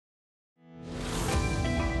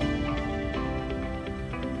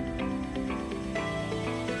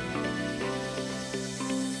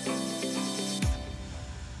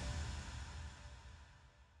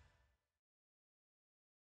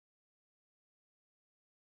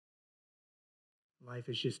life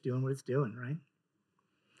is just doing what it's doing, right?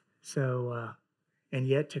 So, and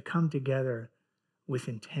yet to come together with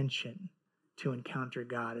intention to encounter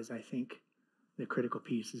God is, I think, the critical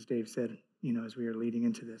piece. As Dave said, as we are leading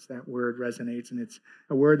into this, that word resonates, and it's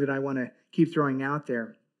a word that I want to keep throwing out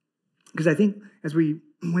there. Because I think as we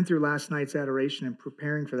went through last night's adoration and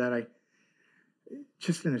preparing for that, I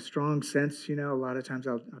just in a strong sense, a lot of times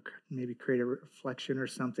I'll maybe create a reflection or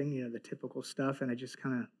something, the typical stuff. And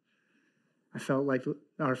I felt like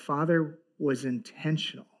our Father was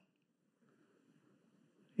intentional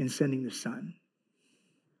in sending the Son.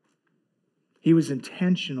 He was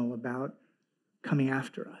intentional about coming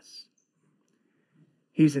after us.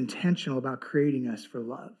 He's intentional about creating us for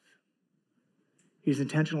love. He's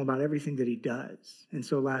intentional about everything that he does. And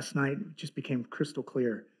so last night it just became crystal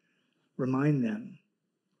clear. Remind them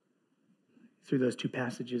through those two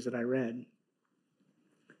passages that I read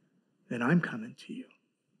that I'm coming to you.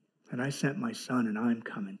 And I sent my Son, and I'm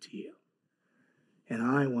coming to you. And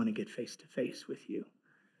I want to get face to face with you.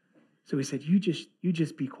 So he said, you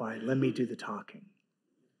just be quiet. Let me do the talking.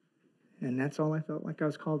 And that's all I felt like I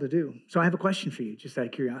was called to do. So I have a question for you, just out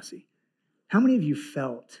of curiosity. How many of you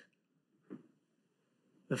felt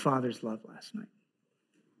the Father's love last night?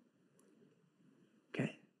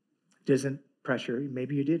 Okay. Doesn't pressure.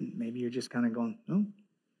 Maybe you didn't. Maybe you're just kind of going, oh,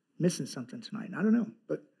 missing something tonight. I don't know.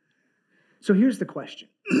 But so here's the question.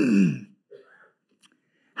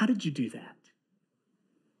 How did you do that?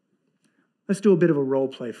 Let's do a bit of a role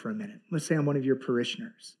play for a minute. Let's say I'm one of your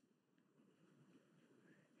parishioners.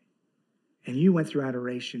 And you went through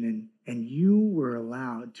adoration and you were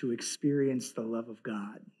allowed to experience the love of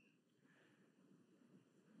God.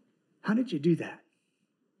 How did you do that?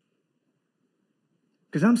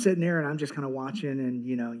 Because I'm sitting there and I'm just kind of watching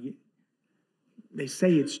and, they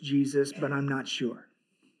say it's Jesus, but I'm not sure.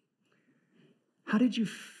 How did you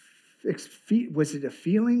was it a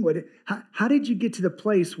feeling? How did you get to the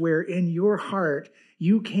place where in your heart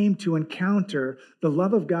you came to encounter the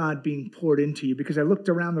love of God being poured into you? Because I looked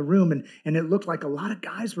around the room and it looked like a lot of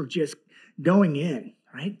guys were just going in,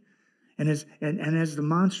 right? And as the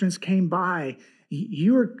monstrance came by,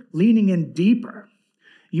 you were leaning in deeper.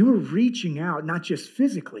 You were reaching out, not just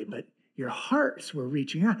physically, but your hearts were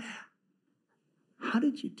reaching out. How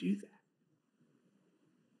did you do that?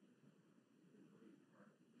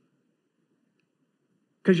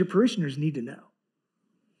 Because your parishioners need to know.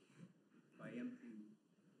 By emptying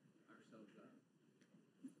ourselves out.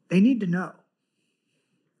 They need to know.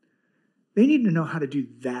 They need to know how to do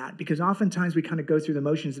that, because oftentimes we kind of go through the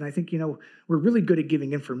motions, and I think, we're really good at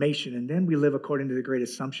giving information, and then we live according to the great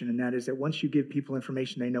assumption, and that is that once you give people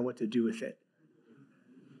information, they know what to do with it.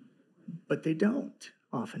 But they don't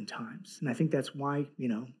oftentimes. And I think that's why,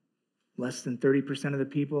 less than 30% of the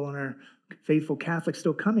people in our faithful Catholics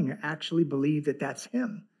still coming actually believe that that's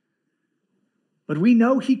him. But we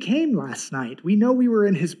know he came last night. We know we were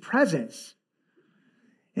in his presence.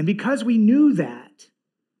 And because we knew that,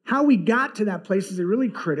 how we got to that place is a really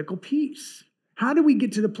critical piece. How did we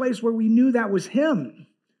get to the place where we knew that was him?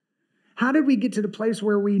 How did we get to the place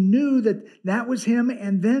where we knew that that was him,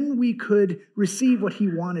 and then we could receive what he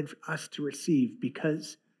wanted us to receive?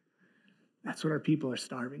 Because that's what our people are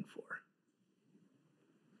starving for.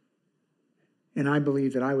 And I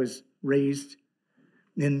believe that I was raised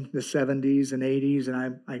in the 70s and 80s,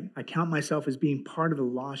 and I count myself as being part of the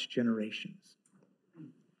lost generations.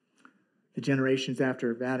 The generations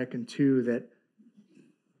after Vatican II that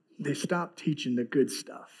they stopped teaching the good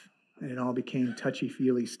stuff, and it all became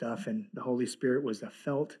touchy-feely stuff, and the Holy Spirit was a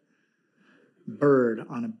felt bird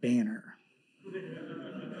on a banner.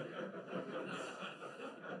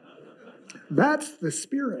 That's the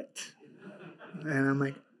Spirit. And I'm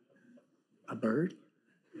like, a bird?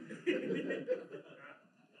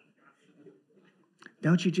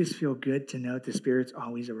 Don't you just feel good to know that the Spirit's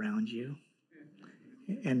always around you?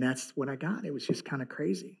 And that's what I got. It was just kind of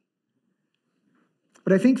crazy.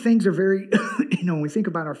 But I think things are very, when we think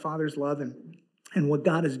about our Father's love and what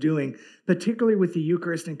God is doing, particularly with the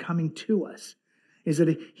Eucharist and coming to us, is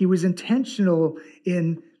that he was intentional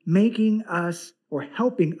in making us or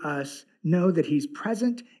helping us know that he's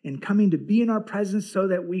present and coming to be in our presence so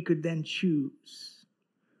that we could then choose.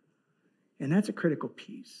 And that's a critical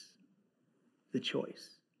piece, the choice.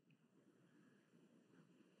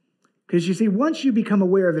 Because you see, once you become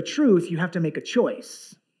aware of the truth, you have to make a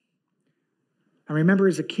choice. I remember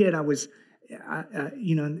as a kid, I was,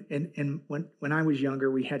 and when I was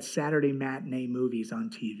younger, we had Saturday matinee movies on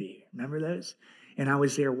TV. Remember those? And I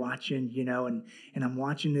was there watching, and I'm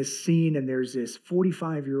watching this scene, and there's this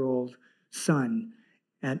 45-year-old son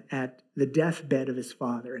at the deathbed of his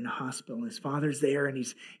father in the hospital. And his father's there, and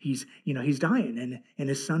he's dying, and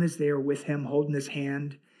his son is there with him, holding his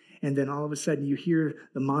hand. And then all of a sudden, you hear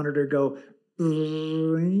the monitor go,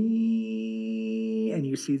 and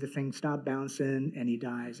you see the thing stop bouncing, and he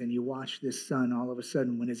dies. And you watch this son, all of a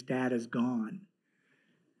sudden, when his dad is gone,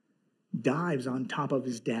 dives on top of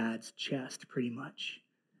his dad's chest, pretty much,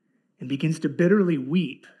 and begins to bitterly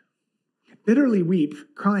weep,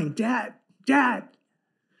 crying, "Dad, Dad."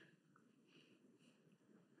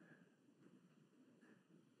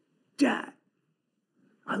 "Dad,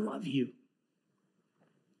 I love you.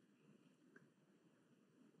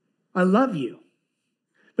 I love you."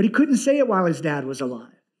 But he couldn't say it while his dad was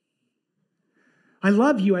alive. I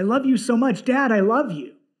love you so much. "Dad, I love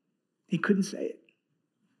you." He couldn't say it.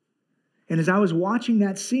 And as I was watching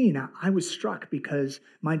that scene, I was struck because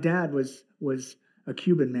my dad was a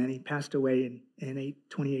Cuban man. He passed away in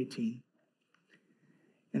 2018.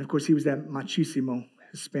 And of course, he was that machismo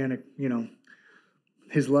Hispanic,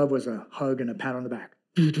 His love was a hug and a pat on the back.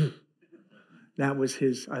 That was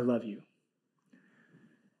his "I love you."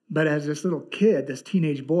 But as this little kid, this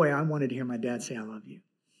teenage boy, I wanted to hear my dad say "I love you."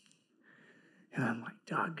 And I'm like,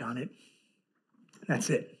 doggone it. That's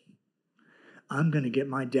it. I'm going to get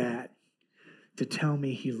my dad to tell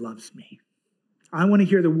me he loves me. I want to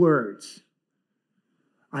hear the words,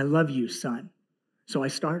 "I love you, son." So I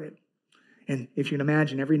started. And if you can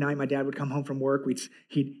imagine, every night my dad would come home from work,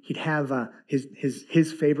 he'd have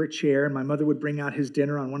his favorite chair, and my mother would bring out his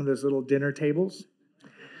dinner on one of those little dinner tables,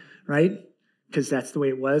 right? Because that's the way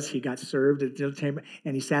it was. He got served at the dinner table,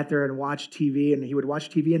 and he sat there and watched TV, and he would watch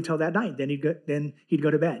TV until that night. Then he'd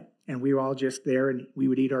go to bed, and we were all just there, and we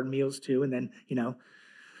would eat our meals too, and then,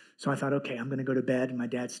 So I thought, okay, I'm going to go to bed, and my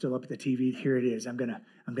dad's still up at the TV. Here it is. I'm going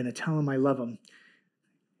to tell him I love him,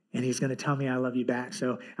 and he's going to tell me I love you back.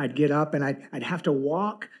 So I'd get up, and I'd have to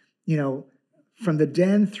walk, from the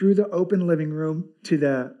den through the open living room to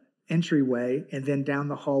the entryway, and then down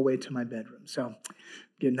the hallway to my bedroom. So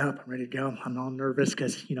getting up, I'm ready to go. I'm all nervous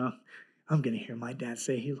because, I'm going to hear my dad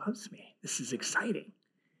say he loves me. This is exciting.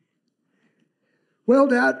 "Well,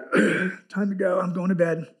 Dad, time to go. I'm going to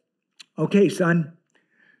bed." "Okay, son."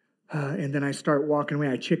 And then I start walking away.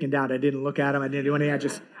 I chickened out. I didn't look at him. I didn't do anything.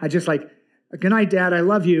 I just like, "Good night, Dad. I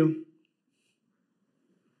love you."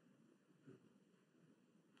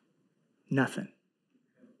 Nothing.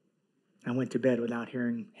 I went to bed without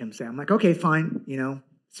hearing him say. I'm like, okay, fine.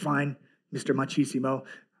 It's fine, Mr. Machismo.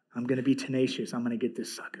 I'm going to be tenacious. I'm going to get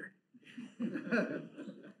this sucker.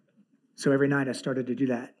 So every night I started to do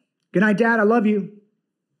that. "Good night, Dad. I love you."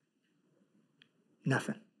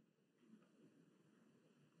 Nothing.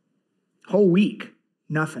 Whole week,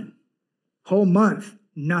 nothing. Whole month,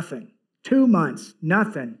 nothing. 2 months,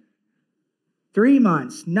 nothing. 3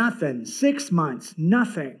 months, nothing. 6 months,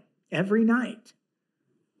 nothing. Every night.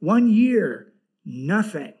 1 year,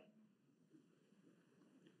 nothing.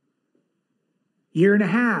 Year and a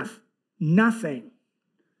half, nothing.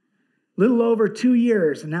 Little over 2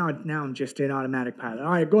 years, and now I'm just in automatic pilot.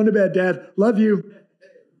 "All right, going to bed, Dad. Love you."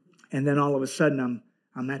 And then all of a sudden,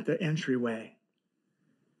 I'm at the entryway.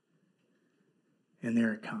 And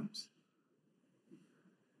there it comes.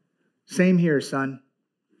 "Same here, son."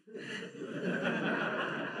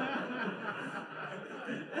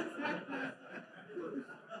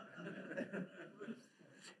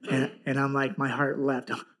 And I'm like, my heart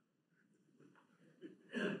leapt.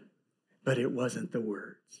 But it wasn't the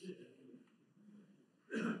words.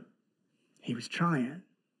 He was trying.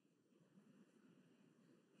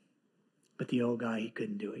 But the old guy, he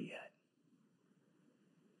couldn't do it yet.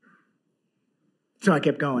 So I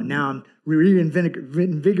kept going. Now I'm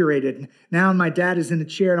reinvigorated. Now my dad is in the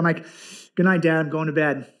chair, and I'm like, "Good night, Dad. I'm going to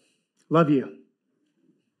bed. Love you."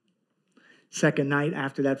 Second night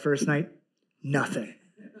after that first night, nothing.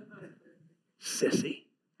 Sissy.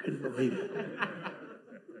 Couldn't believe it.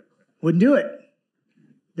 Wouldn't do it.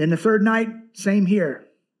 Then the third night, same here.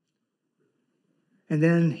 And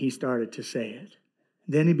then he started to say it.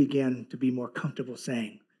 Then he began to be more comfortable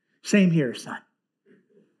saying, "Same here, son."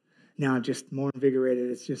 Now I'm just more invigorated.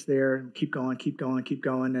 It's just there. Keep going.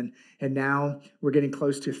 And now we're getting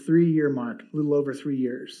close to 3-year mark, a little over 3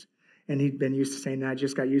 years. And he'd been used to saying that. I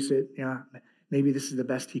just got used to it. Maybe this is the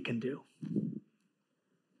best he can do.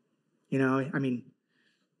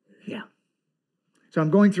 Yeah. So I'm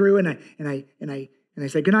going through, and I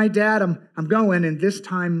say, "Good night, Dad. I'm going." And this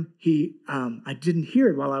time I didn't hear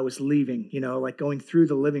it while I was leaving. Like going through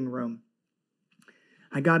the living room.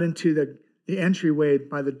 I got into the entryway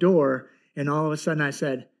by the door, and all of a sudden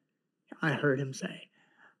I heard him say,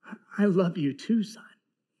 "I love you too, son.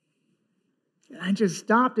 And I just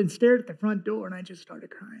stopped and stared at the front door, and I just started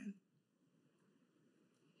crying.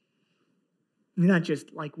 Not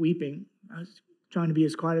just like weeping. I was trying to be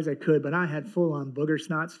as quiet as I could, but I had full-on booger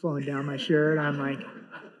snots flowing down my shirt. I'm like,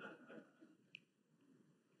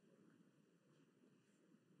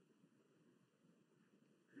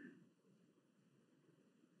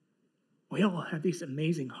 we all have these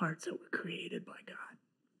amazing hearts that were created by God.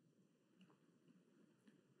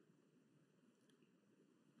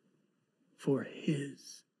 For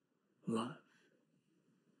His love.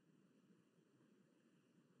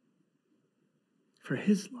 For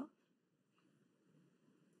His love.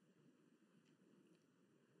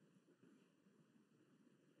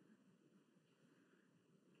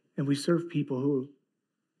 And we serve people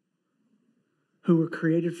who were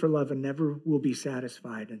created for love and never will be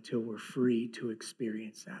satisfied until we're free to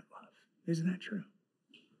experience that love. Isn't that true?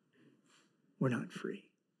 We're not free.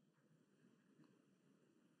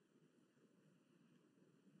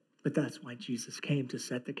 But that's why Jesus came, to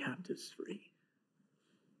set the captives free.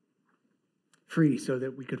 Free so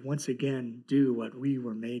that we could once again do what we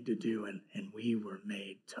were made to do, and we were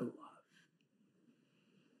made to love.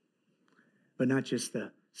 But not just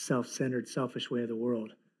the self-centered, selfish way of the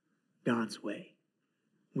world, God's way.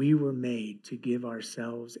 We were made to give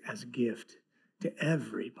ourselves as a gift to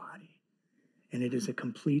everybody. And it is a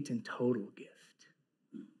complete and total gift.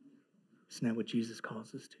 Isn't that what Jesus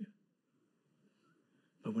calls us to?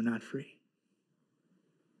 But we're not free.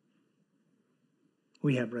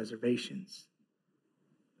 We have reservations.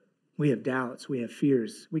 We have doubts. We have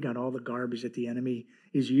fears. We got all the garbage that the enemy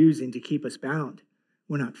is using to keep us bound.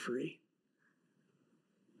 We're not free.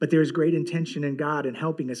 But there's great intention in God in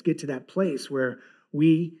helping us get to that place where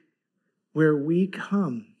we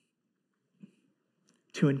come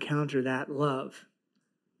to encounter that love.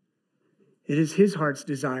 It is His heart's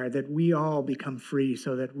desire that we all become free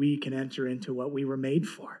so that we can enter into what we were made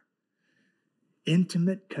for.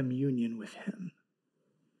 Intimate communion with Him.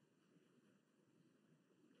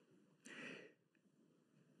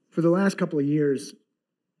 For the last couple of years,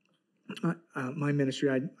 my ministry,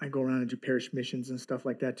 I go around and do parish missions and stuff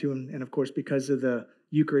like that too. And of course, because of the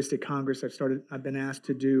Eucharistic Congress, I've been asked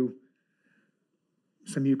to do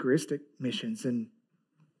some Eucharistic missions. And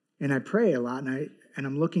I pray a lot, and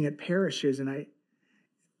I'm looking at parishes, and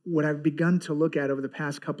what I've begun to look at over the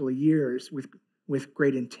past couple of years with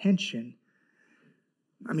great intention.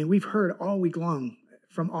 I mean, we've heard all week long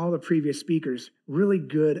from all the previous speakers really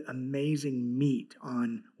good, amazing meat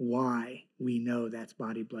on why we know that's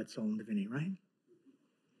body, blood, soul, and divinity, right?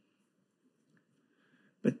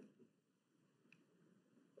 But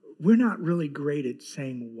we're not really great at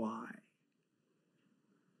saying why.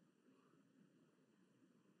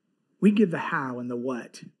 We give the how and the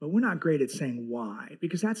what, but we're not great at saying why,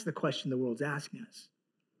 because that's the question the world's asking us.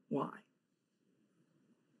 Why?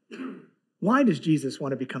 Why does Jesus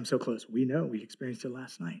want to become so close? We know, we experienced it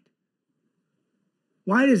last night.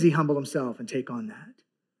 Why does He humble Himself and take on that?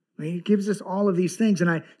 I mean, He gives us all of these things.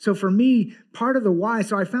 So for me, part of the why,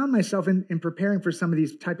 so I found myself in preparing for some of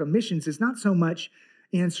these type of missions is not so much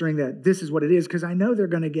answering that this is what it is, because I know they're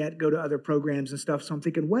going to go to other programs and stuff. So I'm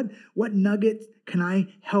thinking, what nugget can I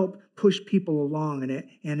help push people along?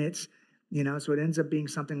 And it's, so it ends up being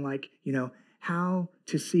something like, how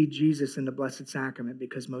to see Jesus in the Blessed Sacrament,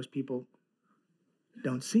 because most people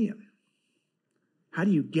don't see Him. How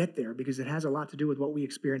do you get there? Because it has a lot to do with what we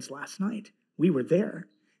experienced last night. We were there.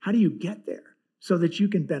 How do you get there so that you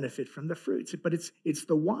can benefit from the fruits? But it's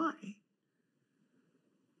the why.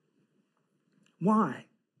 Why?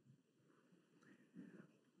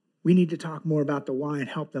 We need to talk more about the why and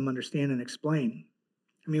help them understand and explain.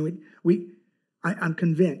 I mean, I'm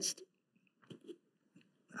convinced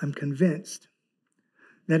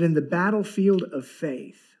that in the battlefield of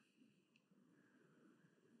faith,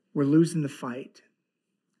 we're losing the fight.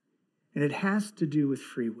 And it has to do with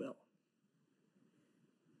free will.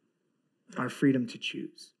 Our freedom to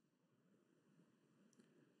choose.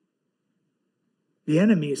 The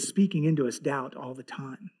enemy is speaking into us doubt all the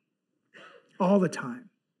time. All the time.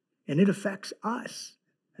 And it affects us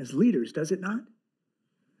as leaders, does it not?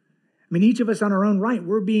 I mean, each of us on our own right,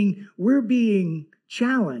 we're being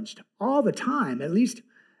challenged all the time. At least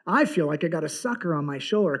I feel like I got a sucker on my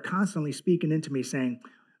shoulder constantly speaking into me saying,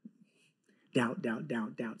 doubt, doubt,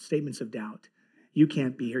 doubt, doubt, statements of doubt. You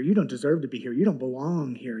can't be here. You don't deserve to be here. You don't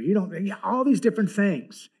belong here. All these different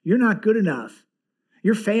things. You're not good enough.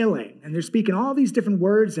 You're failing. And they're speaking all these different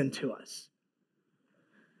words into us.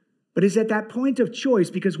 But it's at that point of choice,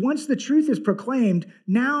 because once the truth is proclaimed,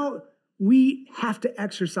 now we have to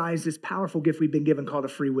exercise this powerful gift we've been given called a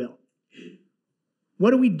free will.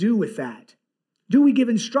 What do we do with that? Do we give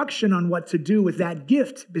instruction on what to do with that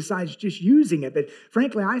gift besides just using it? But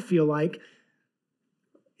frankly, I feel like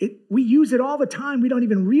we use it all the time. We don't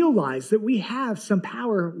even realize that we have some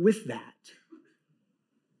power with that.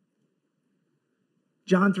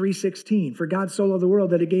 John 3:16, for God so loved the world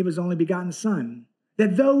that he gave his only begotten Son,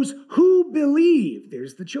 that those who believe,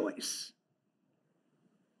 there's the choice,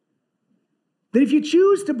 that if you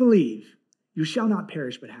choose to believe, you shall not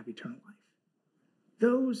perish but have eternal life.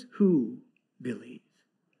 Those who believe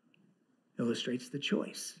illustrates the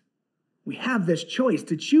choice. We have this choice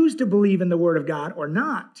to choose to believe in the Word of God or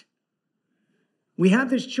not. We have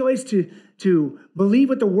this choice to believe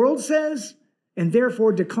what the world says and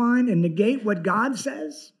therefore decline and negate what God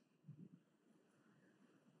says.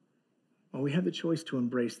 Well, we have the choice to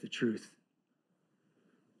embrace the truth.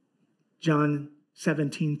 John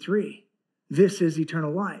 17:3. This is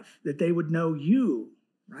eternal life, that they would know you,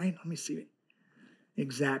 right? Let me see the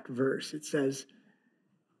exact verse. It says,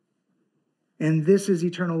 and this is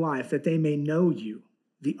eternal life, that they may know you,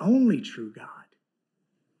 the only true God,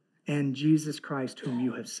 and Jesus Christ whom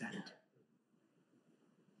you have sent.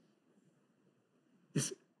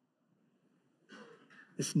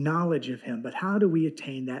 This knowledge of him. But how do we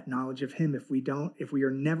attain that knowledge of him if we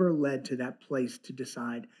are never led to that place to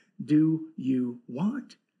decide, do you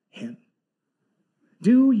want him?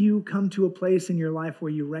 Do you come to a place in your life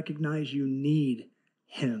where you recognize you need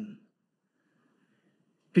him?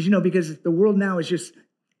 Because the world now is just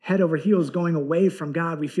head over heels going away from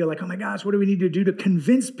God. We feel like, oh my gosh, what do we need to do to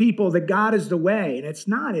convince people that God is the way? And it's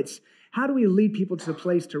not. It's how do we lead people to the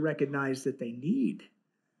place to recognize that they need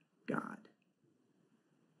God?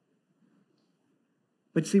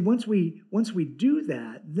 But see, once we do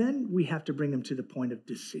that, then we have to bring them to the point of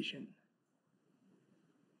decision.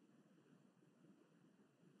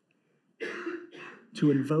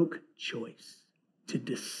 To invoke choice, to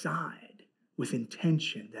decide with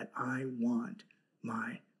intention that I want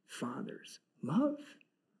my Father's love.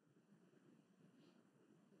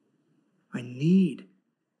 I need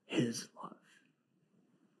his love.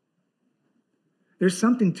 There's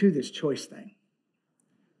something to this choice thing.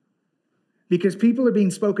 Because people are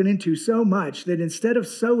being spoken into so much that instead of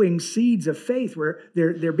sowing seeds of faith, where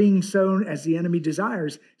they're being sown, as the enemy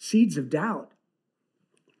desires, seeds of doubt.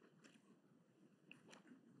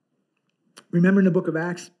 Remember in the book of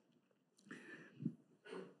Acts,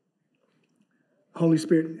 Holy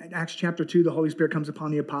Spirit, Acts chapter 2, the Holy Spirit comes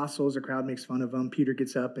upon the apostles, the crowd makes fun of them, Peter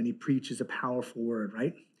gets up and he preaches a powerful word,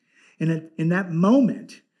 right? And in that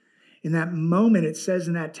moment, it says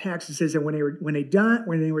in that text, it says that when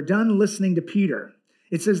they were done listening to Peter,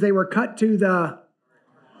 it says they were cut to the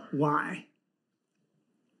why.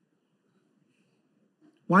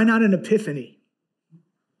 Why not an epiphany?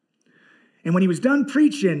 And when he was done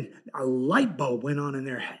preaching, a light bulb went on in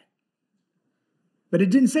their head. But it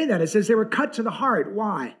didn't say that. It says they were cut to the heart.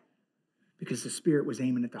 Why? Because the Spirit was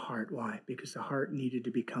aiming at the heart. Why? Because the heart needed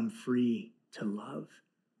to become free to love.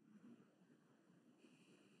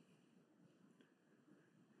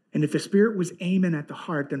 And if the Spirit was aiming at the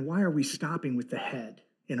heart, then why are we stopping with the head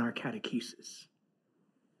in our catechesis?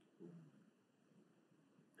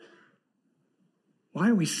 Why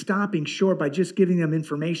are we stopping short by just giving them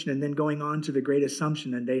information and then going on to the great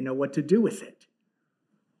assumption and they know what to do with it?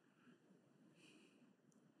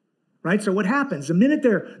 Right? So what happens? The minute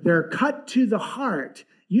they're cut to the heart,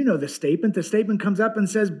 you know the statement. The statement comes up and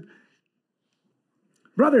says,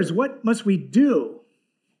 brothers, what must we do?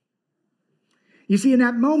 You see, in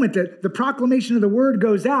that moment, the proclamation of the word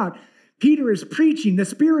goes out. Peter is preaching. The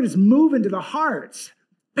Spirit is moving to the hearts.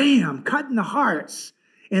 Bam, cutting the hearts.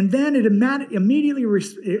 And then it immediately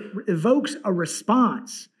evokes a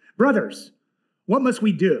response. Brothers, what must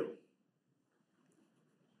we do?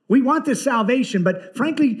 We want this salvation, but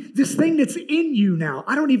frankly, this thing that's in you now,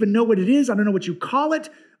 I don't even know what it is. I don't know what you call it,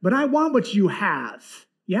 but I want what you have.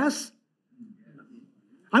 Yes?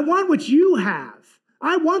 I want what you have.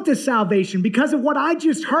 I want this salvation because of what I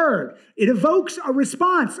just heard. It evokes a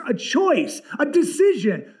response, a choice, a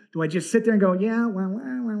decision. Do I just sit there and go, yeah, well.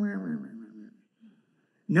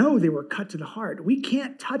 No, they were cut to the heart. We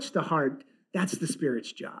can't touch the heart. That's the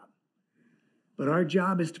Spirit's job. But our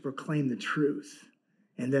job is to proclaim the truth.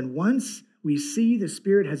 And then once we see the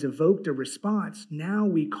Spirit has evoked a response, now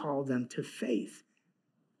we call them to faith.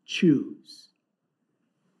 Choose.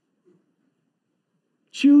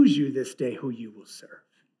 Choose you this day who you will serve.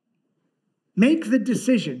 Make the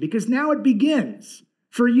decision, because now it begins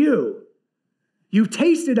for you. You've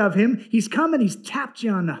tasted of him. He's come and he's tapped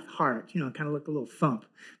you on the heart. Kind of like a little thump.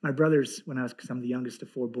 My brothers, because I'm the youngest of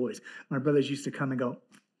 4 boys, my brothers used to come and go.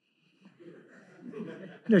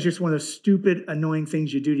 That's just one of those stupid, annoying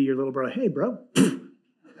things you do to your little brother. Hey, bro,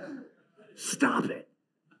 stop it.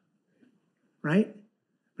 Right?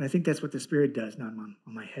 But I think that's what the Spirit does, not on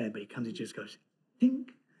my head, but he comes and just goes, ding.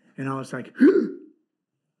 And I was like,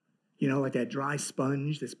 like that dry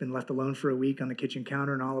sponge that's been left alone for a week on the kitchen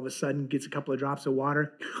counter and all of a sudden gets a couple of drops of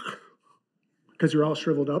water because you're all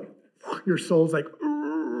shriveled up. Your soul's like,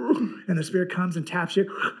 and the Spirit comes and taps you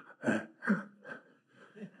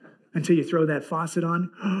until you throw that faucet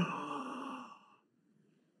on.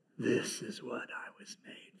 This is what I was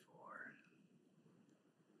made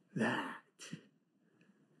for. That.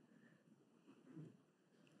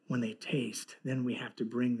 When they taste, then we have to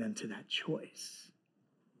bring them to that choice,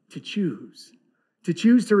 to choose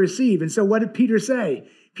to receive. And so what did Peter say?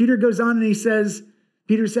 Peter goes on and he says,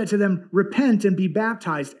 Peter said to them, repent and be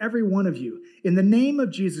baptized, every one of you, in the name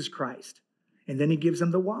of Jesus Christ. And then he gives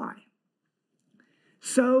them the why.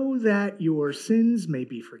 So that your sins may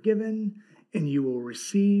be forgiven and you will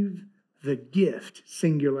receive the gift,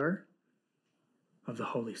 singular, of the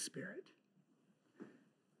Holy Spirit.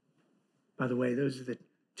 By the way, those are the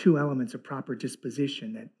two elements of proper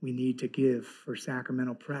disposition that we need to give for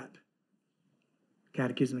sacramental prep.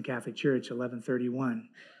 Catechism of the Catholic Church, 1131.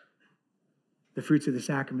 The fruits of the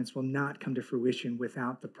sacraments will not come to fruition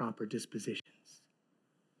without the proper dispositions.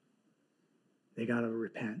 They got to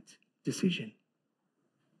repent, decision.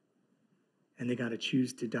 And they got to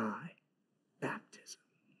choose to die, baptism.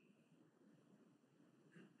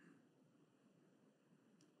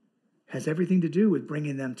 Has everything to do with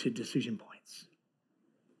bringing them to decision points.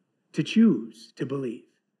 To choose to believe.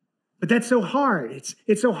 But that's so hard.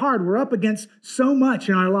 It's so hard. We're up against so much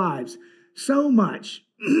in our lives. So much.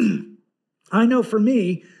 I know for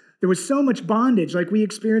me, there was so much bondage like we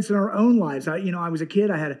experienced in our own lives. I was a kid.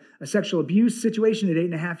 I had a sexual abuse situation at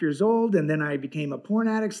 8.5 years old. And then I became a porn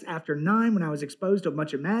addict after 9 when I was exposed to a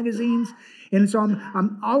bunch of magazines. And so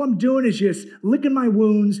all I'm doing is just licking my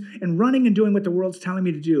wounds and running and doing what the world's telling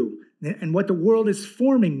me to do. And what the world is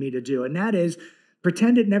forming me to do. And that is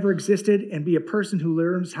pretend it never existed and be a person who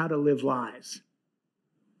learns how to live lies.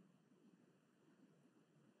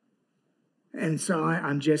 And so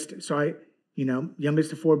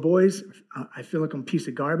youngest of 4 boys, I feel like I'm a piece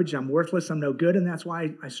of garbage. I'm worthless. I'm no good. And that's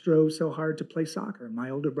why I strove so hard to play soccer.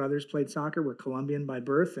 My older brothers played soccer. We're Colombian by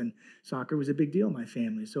birth, and soccer was a big deal in my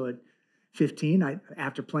family. So at 15,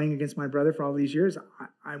 after playing against my brother for all these years,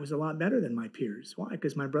 I was a lot better than my peers. Why?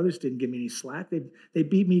 Because my brothers didn't give me any slack. They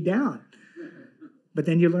beat me down. But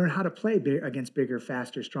then you learn how to play against bigger,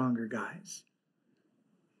 faster, stronger guys.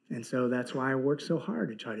 And so that's why I worked so hard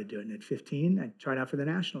to try to do it. And at 15, I tried out for the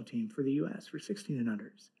national team for the U.S. for 16 and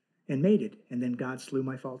unders and made it. And then God slew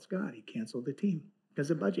my false god. He canceled the team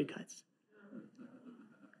because of budget cuts.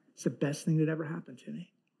 It's the best thing that ever happened to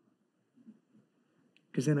me.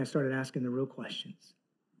 Because then I started asking the real questions.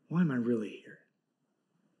 Why am I really here?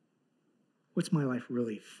 What's my life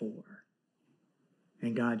really for?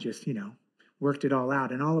 And God just, worked it all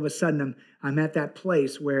out. And all of a sudden, I'm at that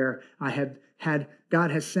place where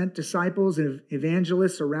God has sent disciples and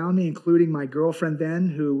evangelists around me, including my girlfriend then,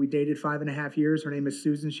 who we dated 5.5 years. Her name is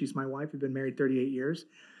Susan. She's my wife. We've been married 38 years.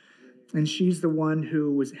 And she's the one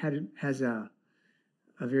who has a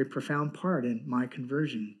very profound part in my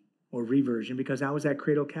conversion or reversion, because I was that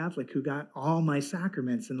cradle Catholic who got all my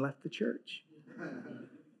sacraments and left the church.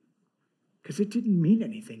 Because it didn't mean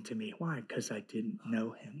anything to me. Why? Because I didn't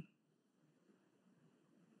know him.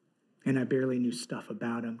 And I barely knew stuff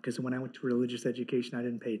about him, because when I went to religious education, I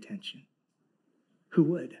didn't pay attention. Who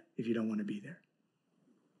would if you don't want to be there?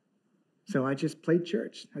 So I just played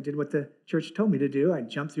church. I did what the church told me to do. I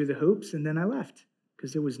jumped through the hoops, and then I left,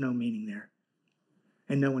 because there was no meaning there.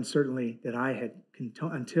 And no one certainly that I had,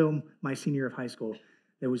 until my senior year of high school,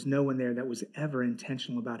 there was no one there that was ever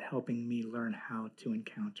intentional about helping me learn how to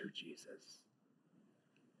encounter Jesus.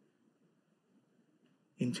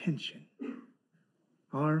 Intention.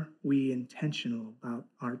 Are we intentional about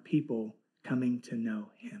our people coming to know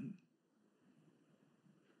him?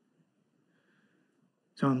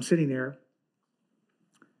 So I'm sitting there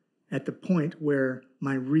at the point where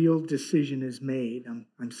my real decision is made.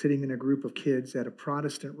 I'm sitting in a group of kids at a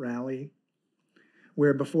Protestant rally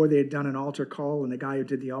where before they had done an altar call, and the guy who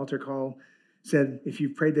did the altar call said, if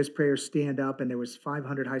you've prayed this prayer, stand up. And there was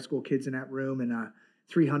 500 high school kids in that room, and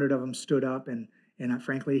 300 of them stood up. And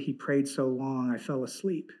frankly, he prayed so long, I fell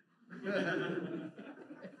asleep.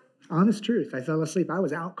 Honest truth, I fell asleep. I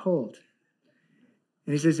was out cold.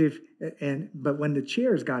 And he says, but when the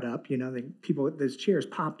chairs got up, those chairs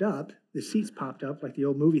popped up, the seats popped up like the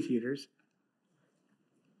old movie theaters.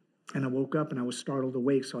 And I woke up and I was startled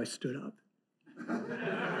awake, so I stood up.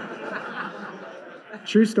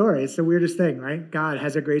 True story. It's the weirdest thing, right? God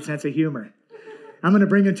has a great sense of humor. I'm going to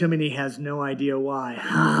bring him to him, and he has no idea why.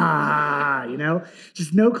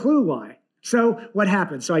 Just no clue why. So what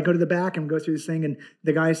happens? So I go to the back and go through this thing, and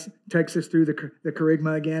the guy takes us through the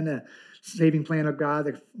kerygma again, the saving plan of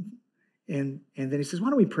God. And then he says, why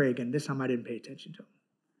don't we pray again? This time I didn't pay attention to him.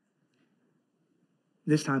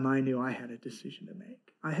 This time I knew I had a decision to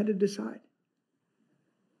make. I had to decide.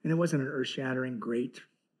 And it wasn't an earth-shattering, great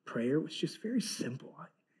prayer. It was just very simple.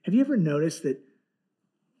 Have you ever noticed that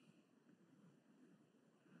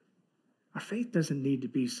our faith doesn't need to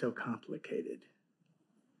be so complicated?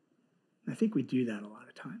 I think we do that a lot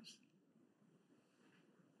of times.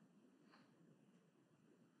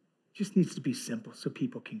 It just needs to be simple so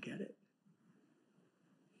people can get it.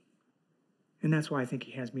 And that's why I think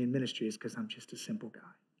he has me in ministry, is because I'm just a simple guy.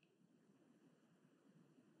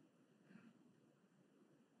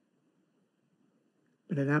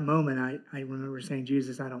 But in that moment, I remember saying,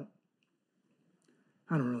 Jesus, I don't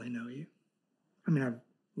really know you. I mean, I've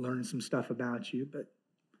learned some stuff about you, but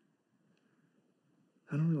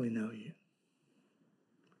I don't really know you.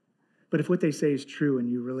 But if what they say is true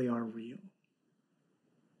and you really are real,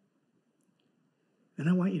 then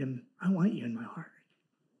I want you in my heart.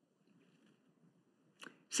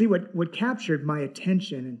 See, what captured my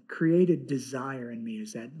attention and created desire in me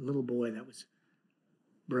is that little boy that was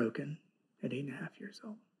broken at 8.5 years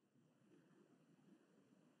old,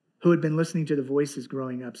 who had been listening to the voices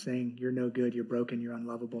growing up saying, you're no good, you're broken, you're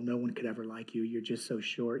unlovable, no one could ever like you, you're just so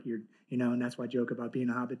short, and that's why I joke about being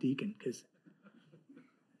a hobbit deacon, because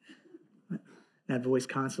that voice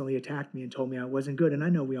constantly attacked me and told me I wasn't good. And I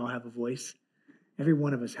know we all have a voice. Every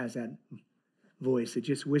one of us has that voice. It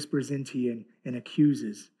just whispers into you and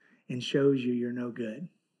accuses and shows you you're no good.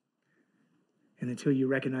 And until you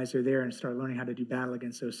recognize they're there and start learning how to do battle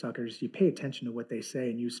against those suckers, you pay attention to what they say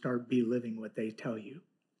and you start be-living what they tell you.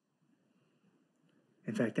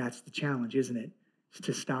 In fact, that's the challenge, isn't it? It's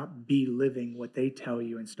to stop be-living what they tell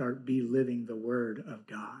you and start be-living the Word of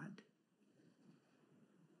God.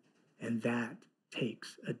 And that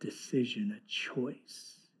takes a decision, a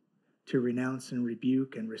choice to renounce and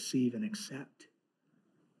rebuke and receive and accept.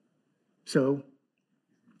 So,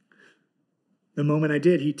 the moment I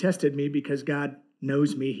did, he tested me because God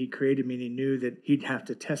knows me. He created me, and he knew that he'd have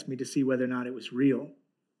to test me to see whether or not it was real.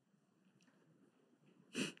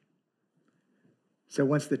 So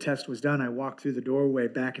once the test was done, I walked through the doorway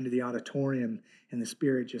back into the auditorium, and the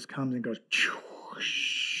Spirit just comes and goes.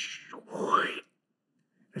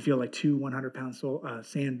 I feel like 2 100-pound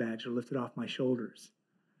sandbags are lifted off my shoulders.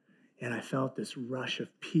 And I felt this rush of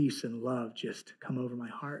peace and love just come over my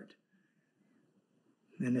heart.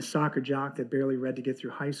 And this soccer jock that barely read to get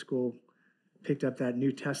through high school picked up that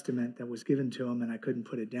New Testament that was given to him, and I couldn't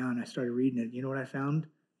put it down. I started reading it. You know what I found?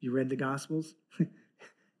 You read the Gospels?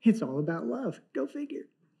 It's all about love. Go figure.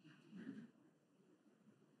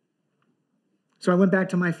 So I went back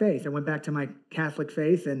to my faith. I went back to my Catholic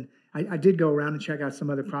faith, and I did go around and check out some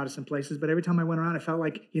other Protestant places, but every time I went around, I felt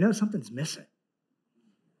like, something's missing.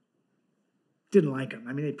 Didn't like them.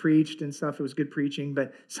 I mean, they preached and stuff. It was good preaching,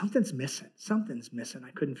 but something's missing. Something's missing.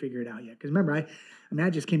 I couldn't figure it out yet. Because remember, I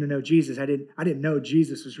just came to know Jesus. I didn't know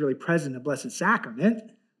Jesus was really present in the Blessed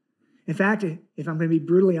Sacrament. In fact, if I'm going to be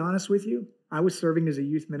brutally honest with you, I was serving as a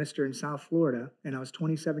youth minister in South Florida, and I was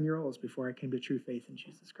 27 years old before I came to true faith in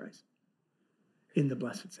Jesus Christ in the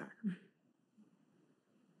Blessed Sacrament.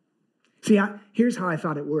 See, here's how I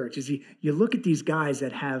thought it works. Is you look at these guys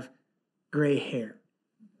that have gray hair,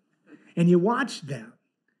 and you watch them,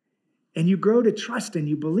 and you grow to trust and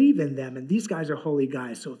you believe in them, and these guys are holy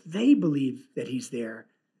guys. So if they believe that he's there,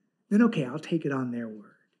 then okay, I'll take it on their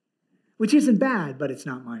word, which isn't bad, but it's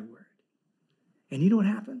not my word. And you know what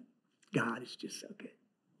happened? God is just so good.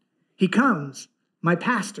 He comes, my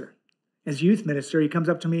pastor, as youth minister, he comes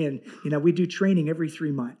up to me, and we do training every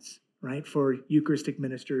 3 months, right, for Eucharistic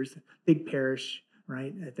ministers, big parish,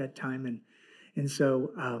 right, at that time, and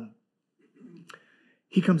so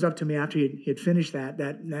he comes up to me after he had finished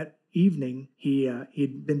that evening.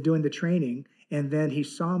 He'd been doing the training, and then he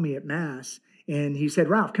saw me at Mass, and he said,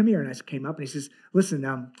 "Ralph, come here." And I came up, and he says, "Listen,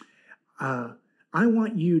 I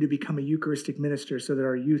want you to become a Eucharistic minister so that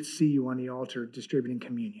our youth see you on the altar distributing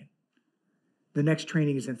communion. The next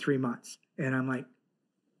training is in 3 months." And I'm like,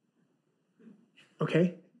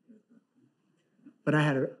 okay. But I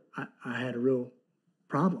had a real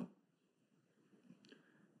problem.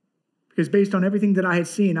 Because based on everything that I had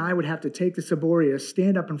seen, I would have to take the Ciborius,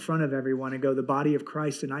 stand up in front of everyone and go, the body of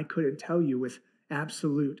Christ, and I couldn't tell you with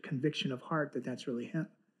absolute conviction of heart that that's really him.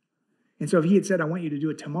 And so if he had said, I want you to do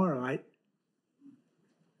it tomorrow,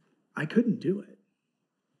 I couldn't do it.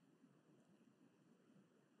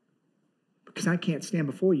 Because I can't stand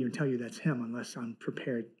before you and tell you that's him unless I'm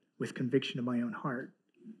prepared with conviction of my own heart.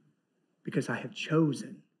 Because I have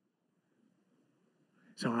chosen.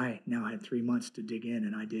 So I now had 3 months to dig in,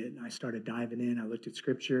 and I did. I started diving in. I looked at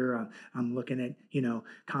scripture. I'm looking at,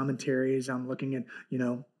 commentaries. I'm looking at,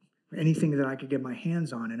 anything that I could get my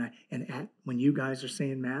hands on. When you guys are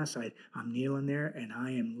saying Mass, I'm kneeling there, and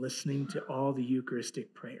I am listening to all the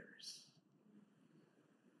Eucharistic prayers.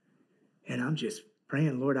 And I'm just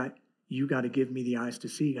praying, Lord, you got to give me the eyes to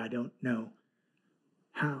see. I don't know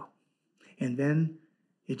how. And then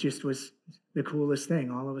it just was the coolest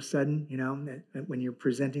thing. All of a sudden, when you're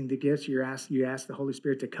presenting the gifts, you ask the Holy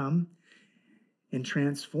Spirit to come and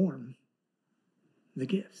transform the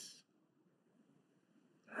gifts.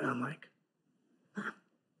 And I'm like,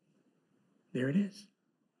 there it is.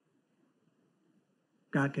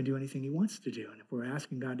 God can do anything he wants to do. And if we're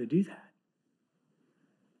asking God to do that,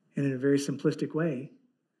 and in a very simplistic way,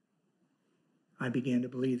 I began to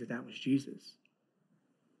believe that was Jesus.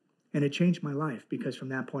 And it changed my life because from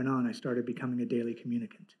that point on, I started becoming a daily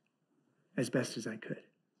communicant as best as I could.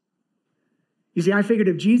 You see, I figured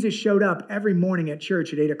if Jesus showed up every morning at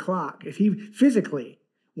church at 8 o'clock, if he physically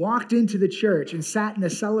walked into the church and sat in the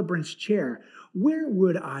celebrant's chair, where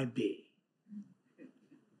would I be?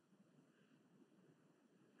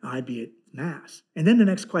 I'd be at Mass. And then the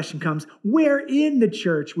next question comes, where in the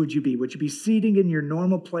church would you be? Would you be seating in your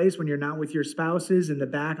normal place when you're not with your spouses in the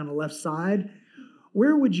back on the left side?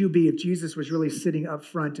 Where would you be if Jesus was really sitting up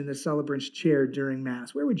front in the celebrant's chair during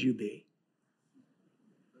Mass? Where would you be?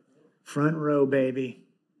 Front row, baby.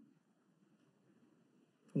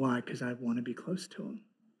 Why? Because I want to be close to him.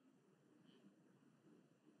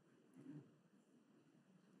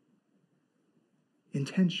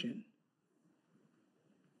 Intention.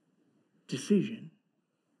 Decision.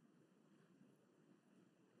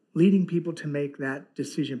 Leading people to make that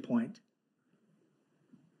decision point.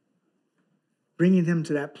 Bringing them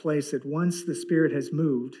to that place that once the Spirit has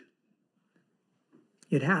moved,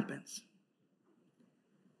 it happens.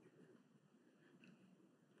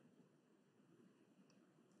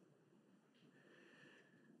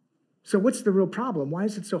 So what's the real problem? Why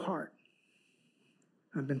is it so hard?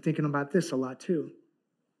 I've been thinking about this a lot too.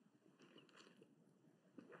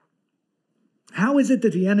 How is it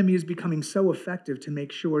that the enemy is becoming so effective to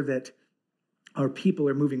make sure that our people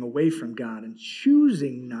are moving away from God and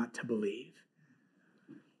choosing not to believe?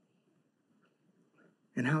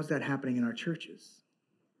 And how is that happening in our churches?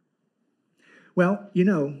 Well,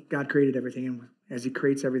 God created everything, and as he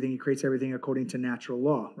creates everything according to natural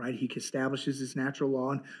law, right? He establishes his natural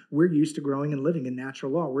law, and we're used to growing and living in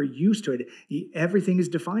natural law. We're used to it. Everything is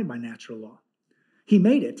defined by natural law. He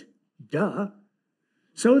made it,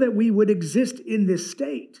 so that we would exist in this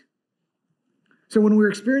state. So when we're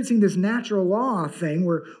experiencing this natural law thing,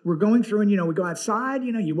 we're going through and, we go outside,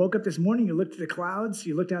 you woke up this morning, you looked at the clouds,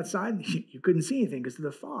 you looked outside, and you couldn't see anything because of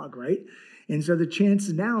the fog, right? And so the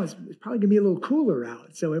chances now is it's probably going to be a little cooler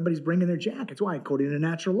out. So everybody's bringing their jackets. Why? According to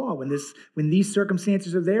natural law. When these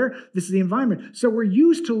circumstances are there, this is the environment. So we're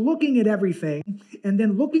used to looking at everything and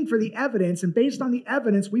then looking for the evidence. And based on the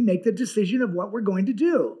evidence, we make the decision of what we're going to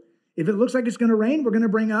do. If it looks like it's going to rain, we're going to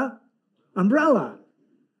bring an umbrella.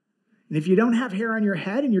 And if you don't have hair on your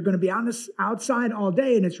head and you're going to be outside all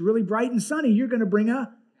day and it's really bright and sunny, you're going to bring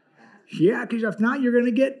because if not, you're going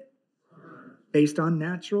to get based on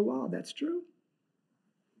natural law. That's true.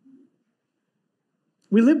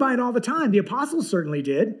 We live by it all the time. The apostles certainly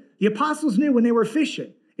did. The apostles knew when they were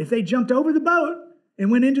fishing, if they jumped over the boat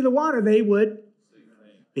and went into the water, they would,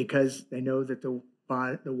 because they know that the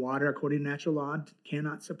water, according to natural law,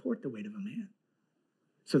 cannot support the weight of a man.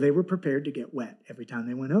 So they were prepared to get wet every time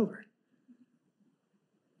they went over.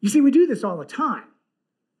 You see, we do this all the time.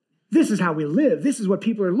 This is how we live. This is what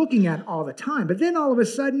people are looking at all the time. But then all of a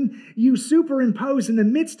sudden, you superimpose in the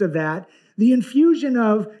midst of that the infusion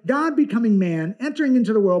of God becoming man, entering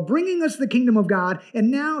into the world, bringing us the kingdom of God, and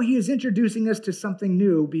now he is introducing us to something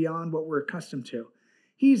new beyond what we're accustomed to.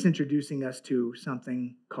 He's introducing us to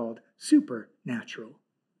something called supernatural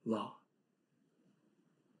law.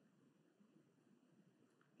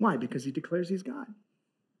 Why? Because he declares he's God.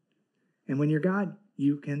 And when you're God,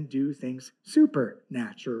 you can do things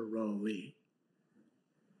supernaturally.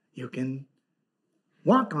 You can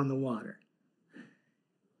walk on the water.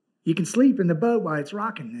 You can sleep in the boat while it's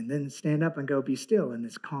rocking and then stand up and go, be still, and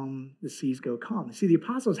it's calm, the seas go calm. See, the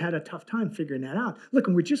apostles had a tough time figuring that out. Look,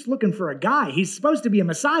 we're just looking for a guy. He's supposed to be a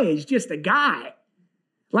Messiah. He's just a guy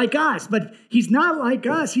like us, but he's not like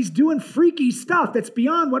us. He's doing freaky stuff that's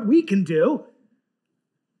beyond what we can do.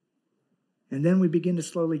 And then we begin to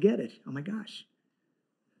slowly get it. Oh my gosh,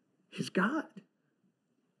 he's God.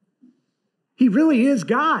 He really is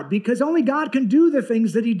God, because only God can do the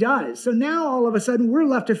things that he does. So now all of a sudden we're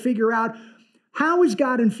left to figure out, how is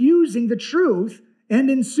God infusing the truth and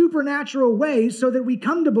in supernatural ways so that we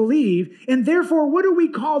come to believe? And therefore, what are we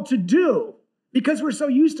called to do? Because we're so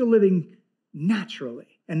used to living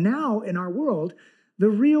naturally. And now in our world,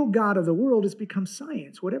 the real God of the world has become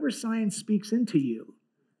science. Whatever science speaks into you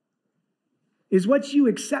is what you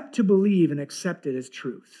accept to believe and accept it as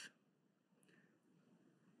truth.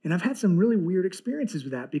 And I've had some really weird experiences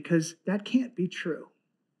with that, because that can't be true.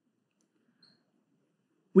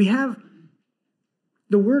 We have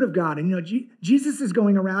the Word of God, and Jesus is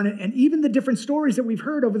going around, and even the different stories that we've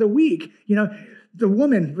heard over the week, the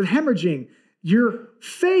woman with hemorrhaging, your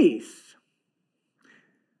faith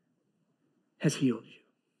has healed you.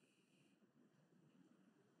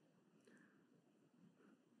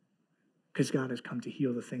 Because God has come to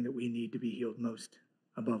heal the thing that we need to be healed most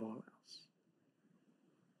above all else.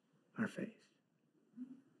 Our faith.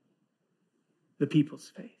 The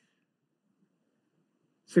people's faith.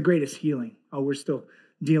 It's the greatest healing. Oh, we're still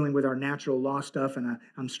dealing with our natural law stuff, and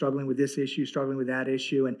I'm struggling with this issue, struggling with that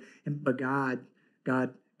issue, but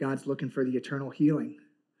God's looking for the eternal healing.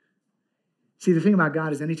 See, the thing about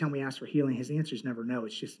God is anytime we ask for healing, his answer is never no.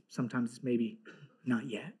 It's just sometimes it's maybe not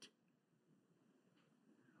yet.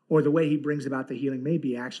 Or the way he brings about the healing may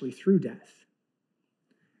be actually through death.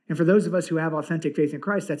 And for those of us who have authentic faith in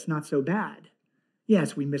Christ, that's not so bad.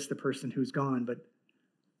 Yes, we miss the person who's gone, but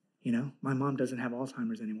my mom doesn't have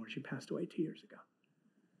Alzheimer's anymore. She passed away 2 years ago.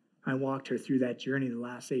 I walked her through that journey the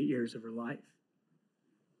last 8 years of her life.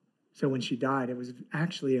 So when she died, it was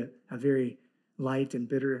actually a very light and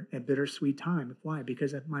bittersweet time. Why?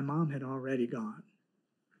 Because my mom had already gone.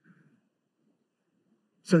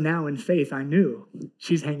 So now in faith, I knew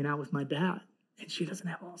she's hanging out with my dad, and she doesn't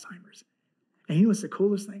have Alzheimer's. And you know what's the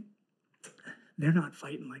coolest thing? They're not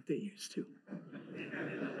fighting like they used to.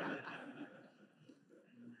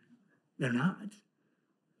 They're not.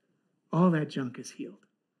 All that junk is healed.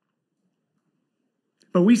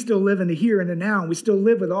 But we still live in the here and the now. And we still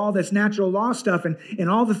live with all this natural law stuff and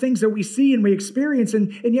all the things that we see and we experience.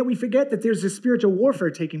 And yet we forget that there's this spiritual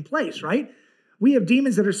warfare taking place, right? We have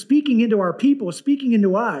demons that are speaking into our people, speaking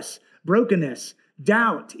into us. Brokenness,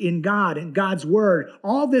 doubt in God and God's word.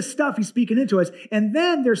 All this stuff he's speaking into us. And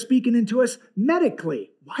then they're speaking into us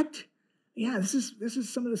medically. What? Yeah, this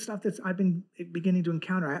is some of the stuff that I've been beginning to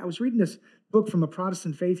encounter. I was reading this book from a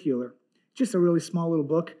Protestant faith healer, just a really small little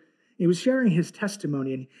book. He was sharing his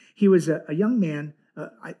testimony, and he was a young man.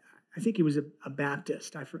 I think he was a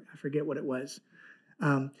Baptist. I forget what it was.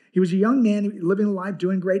 He was a young man living a life,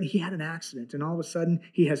 doing great. He had an accident, and all of a sudden,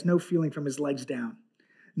 he has no feeling from his legs down.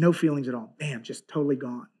 No feelings at all. Bam, just totally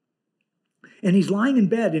gone. And he's lying in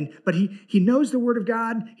bed, but he knows the Word of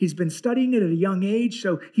God. He's been studying it at a young age,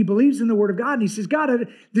 so he believes in the Word of God. And he says, God,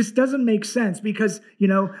 this doesn't make sense because,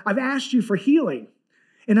 I've asked you for healing.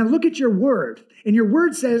 And I look at your Word, and your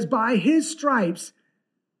Word says, by his stripes,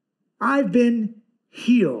 I've been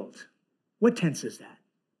healed. What tense is that?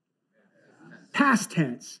 Past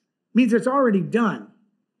tense. Means it's already done.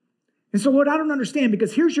 And so, Lord, I don't understand,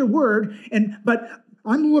 because here's your Word, but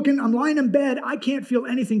I'm lying in bed. I can't feel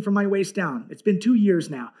anything from my waist down. It's been 2 years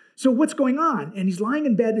now. So what's going on? And he's lying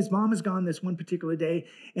in bed. His mom is gone this one particular day.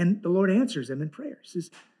 And the Lord answers him in prayer. He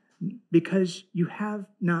says, because you have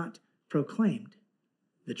not proclaimed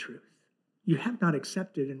the truth. You have not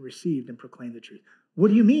accepted and received and proclaimed the truth. What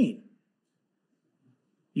do you mean?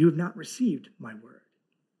 You have not received my word.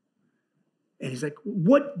 And he's like,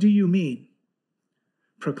 what do you mean?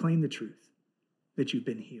 Proclaim the truth that you've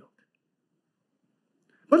been healed.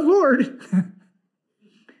 But Lord,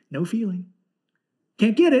 no feeling.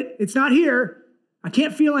 Can't get it. It's not here. I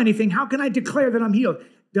can't feel anything. How can I declare that I'm healed?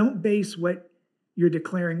 Don't base what you're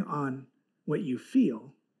declaring on what you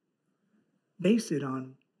feel. Base it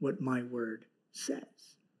on what my word says.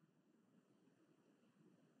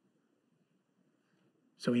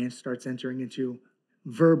 So he starts entering into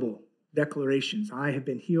verbal declarations. I have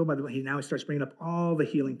been healed by the blood. Now he starts bringing up all the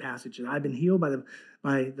healing passages. I've been healed by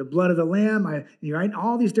the blood of the Lamb. Right?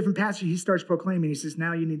 All these different passages he starts proclaiming. He says,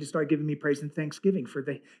 now you need to start giving me praise and thanksgiving for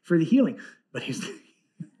the healing. But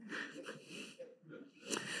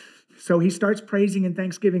so he starts praising and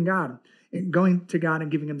thanksgiving God, and going to God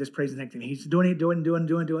and giving him this praise and thanksgiving. He's doing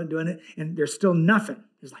it, and there's still nothing.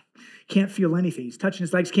 He's like, can't feel anything. He's touching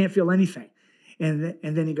his legs, can't feel anything. And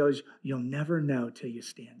then he goes, you'll never know till you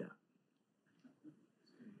stand up.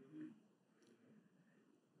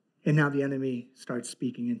 And now the enemy starts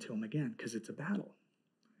speaking into him again, because it's a battle.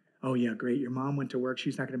 Oh, yeah, great. Your mom went to work.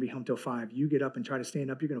 She's not going to be home till 5. You get up and try to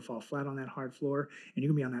stand up. You're going to fall flat on that hard floor, and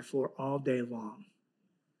you're going to be on that floor all day long.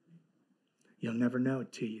 You'll never know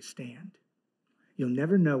till you stand. You'll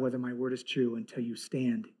never know whether my word is true until you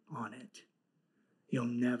stand on it. You'll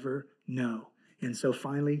never know. And so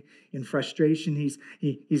finally, in frustration,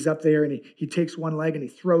 he's up there and he takes one leg and he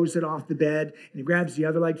throws it off the bed and he grabs the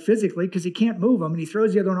other leg physically because he can't move them, and he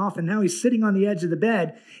throws the other one off, and now he's sitting on the edge of the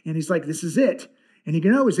bed and he's like, this is it. And he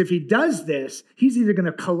knows if he does this, he's either going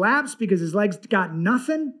to collapse because his legs got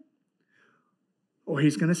nothing, or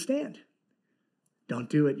he's going to stand. Don't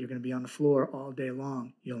do it. You're going to be on the floor all day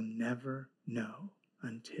long. You'll never know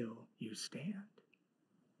until you stand.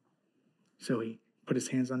 So he put his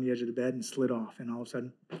hands on the edge of the bed and slid off, and all of a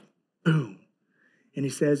sudden, boom. And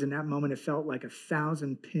he says in that moment, it felt like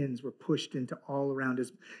 1,000 pins were pushed into all around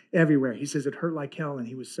everywhere. He says it hurt like hell, and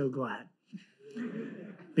he was so glad.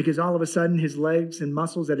 Because all of a sudden, his legs and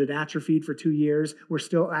muscles that had atrophied for 2 years were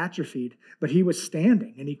still atrophied. But he was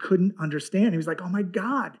standing, and he couldn't understand. He was like, oh my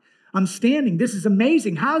God, I'm standing. This is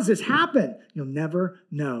amazing. How does this happen? You'll never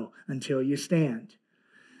know until you stand.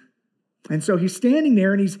 And so he's standing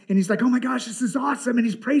there, and he's like, oh my gosh, this is awesome. And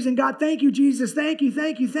he's praising God. Thank you, Jesus. Thank you,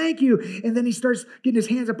 thank you, thank you. And then he starts getting his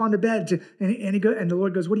hands up on the bed. And the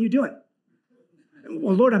Lord goes, what are you doing?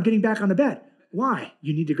 Well, Lord, I'm getting back on the bed. Why?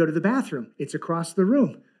 You need to go to the bathroom. It's across the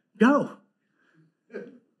room. Go.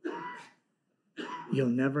 You'll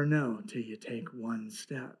never know till you take one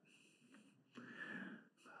step.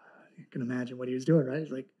 You can imagine what he was doing, right?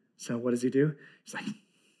 He's like, so what does he do? He's like,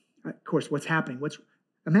 of course, what's happening?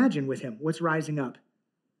 Imagine with him, what's rising up?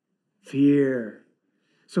 Fear.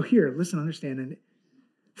 So here, listen, understand, and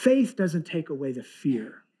faith doesn't take away the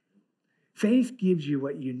fear. Faith gives you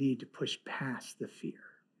what you need to push past the fear.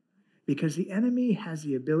 Because the enemy has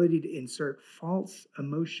the ability to insert false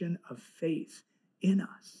emotion of faith in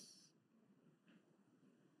us.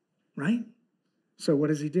 Right? So what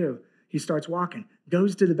does he do? He starts walking,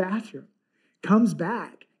 goes to the bathroom, comes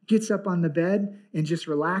back, gets up on the bed and just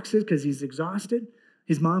relaxes because he's exhausted.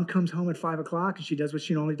 His mom comes home at 5 o'clock and she does what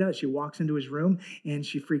she normally does. She walks into his room and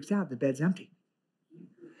she freaks out. The bed's empty.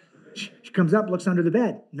 She comes up, looks under the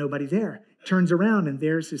bed. Nobody there. Turns around and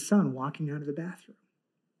there's his son walking out of the bathroom.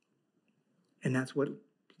 And that's what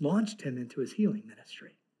launched him into his healing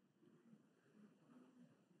ministry.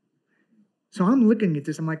 So I'm looking at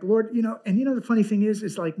this. I'm like, Lord, the funny thing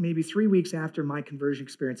is like maybe 3 weeks after my conversion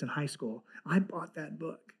experience in high school, I bought that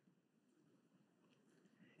book.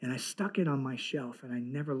 And I stuck it on my shelf, and I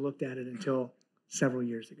never looked at it until several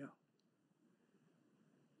years ago.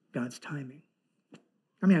 God's timing.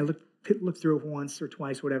 I mean, I looked through it once or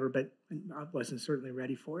twice, whatever, but I wasn't certainly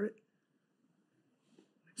ready for it.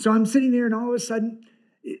 So I'm sitting there, and all of a sudden,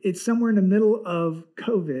 it's somewhere in the middle of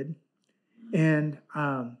COVID, and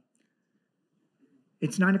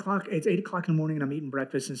it's 9 o'clock. It's 8 o'clock in the morning, and I'm eating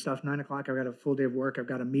breakfast and stuff. 9 o'clock, I've got a full day of work. I've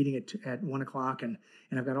got a meeting at 1 o'clock, and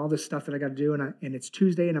I've got all this stuff that I got to do, and it's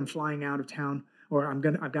Tuesday, and I'm flying out of town, or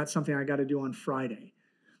I've got something I got to do on Friday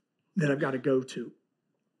that I've got to go to,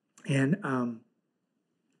 and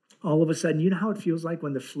all of a sudden, you know how it feels like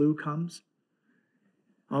when the flu comes?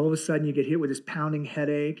 All of a sudden, you get hit with this pounding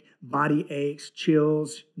headache, body aches,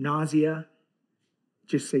 chills, nausea.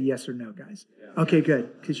 Just say yes or no, guys. Yeah. Okay,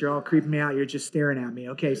 good, because you're all creeping me out. You're just staring at me.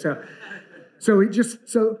 Okay, it's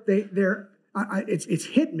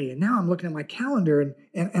hit me, and now I'm looking at my calendar, and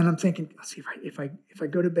I'm thinking, let's see if I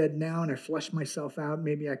go to bed now and I flush myself out,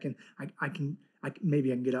 maybe I can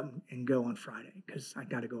get up and go on Friday because I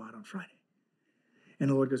got to go out on Friday. And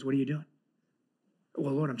the Lord goes, what are you doing?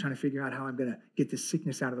 Well, Lord, I'm trying to figure out how I'm going to get this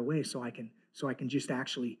sickness out of the way so I can just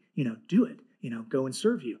actually, do it, go and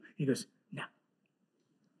serve you. And he goes, no.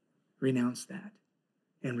 Renounce that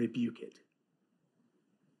and rebuke it.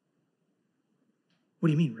 What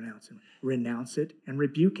do you mean renounce it? Renounce it and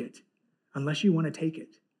rebuke it, unless you want to take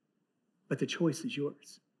it. But the choice is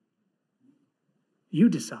yours. You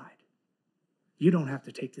decide. You don't have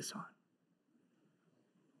to take this on.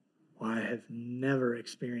 Well, I have never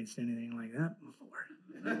experienced anything like that before.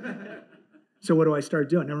 So what do I start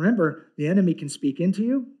doing? Now remember, the enemy can speak into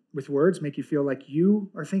you with words, make you feel like you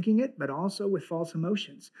are thinking it, but also with false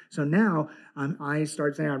emotions. So now I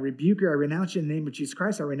start saying, I rebuke you, I renounce you in the name of Jesus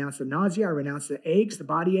Christ. I renounce the nausea, I renounce the aches, the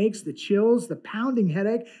body aches, the chills, the pounding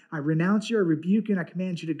headache. I renounce you, I rebuke you, and I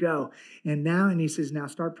command you to go. And he says, now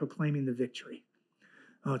start proclaiming the victory.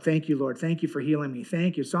 Oh, thank you, Lord. Thank you for healing me.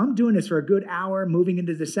 Thank you. So I'm doing this for a good hour, moving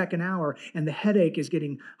into the second hour, and the headache is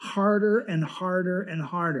getting harder and harder and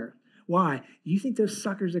harder. Why? You think those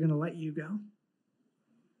suckers are going to let you go?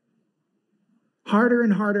 Harder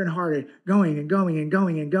and harder and harder, going and going and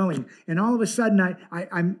going and going. And all of a sudden,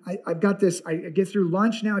 I've got this, I get through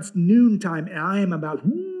lunch now, it's noontime, and I am about,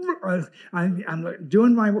 I'm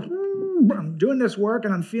doing my, I'm doing this work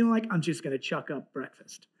and I'm feeling like I'm just going to chuck up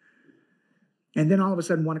breakfast. And then all of a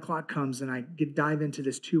sudden 1 o'clock comes and I dive into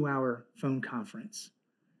this 2-hour phone conference.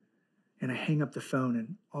 And I hang up the phone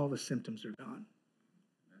and all the symptoms are gone.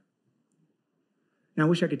 Now, I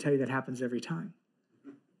wish I could tell you that happens every time.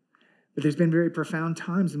 But there's been very profound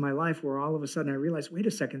times in my life where all of a sudden I realize, wait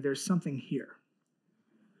a second, there's something here.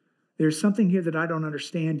 There's something here that I don't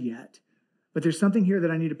understand yet. But there's something here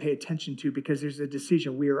that I need to pay attention to because there's a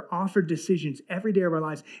decision. We are offered decisions every day of our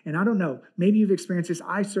lives. And I don't know, maybe you've experienced this.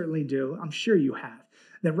 I certainly do. I'm sure you have.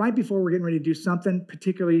 That right before we're getting ready to do something,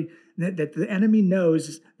 particularly that the enemy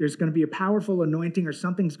knows there's going to be a powerful anointing or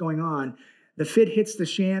something's going on, the fit hits the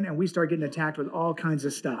shan and we start getting attacked with all kinds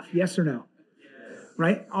of stuff. Yes or no? Yes.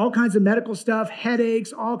 Right? All kinds of medical stuff,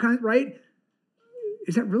 headaches, all kinds, right?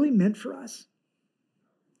 Is that really meant for us?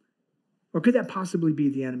 Or could that possibly be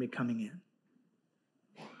the enemy coming in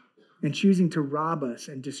and choosing to rob us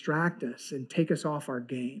and distract us and take us off our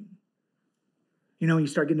game? You know, you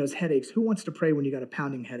start getting those headaches. Who wants to pray when you got a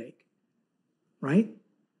pounding headache? Right?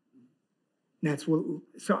 That's what.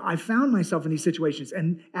 So I found myself in these situations.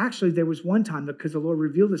 And actually, there was one time, because the Lord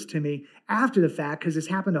revealed this to me after the fact, because this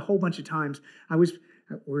happened a whole bunch of times.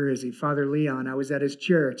 Where is he? Father Leon. I was at his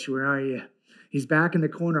church. Where are you? He's back in the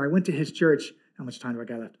corner. I went to his church. How much time do I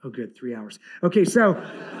got left? Oh, good. 3 hours. Okay, so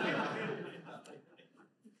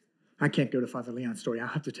I can't go to Father Leon's story. I'll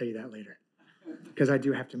have to tell you that later, because I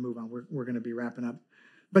do have to move on. We're going to be wrapping up.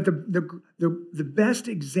 But the best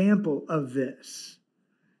example of this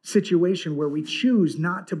situation where we choose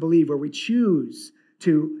not to believe, where we choose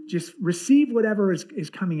to just receive whatever is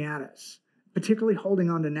coming at us, particularly holding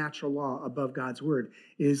on to natural law above God's word,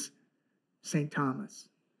 is St. Thomas.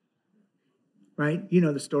 Right? You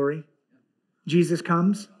know the story. Jesus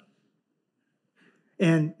comes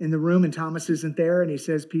and in the room, and Thomas isn't there, and he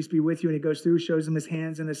says, peace be with you, and he goes through, shows him his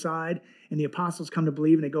hands and his side, and the apostles come to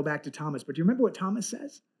believe, and they go back to Thomas. But do you remember what Thomas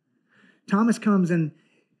says? Thomas comes and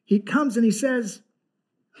he says,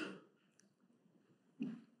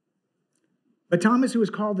 but Thomas, who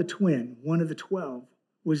was called the twin, one of the 12,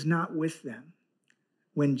 was not with them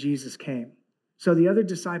when Jesus came. So the other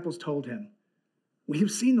disciples told him, we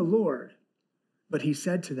have seen the Lord. But he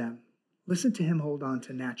said to them, listen to him hold on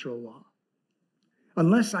to natural law.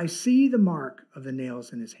 Unless I see the mark of the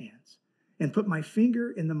nails in his hands and put my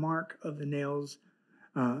finger in the mark of the nails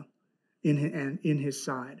in his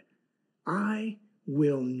side, I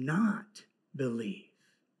will not believe.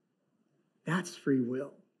 That's free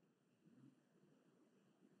will.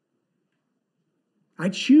 I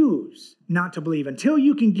choose not to believe until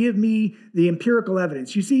you can give me the empirical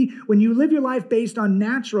evidence. You see, when you live your life based on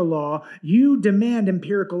natural law, you demand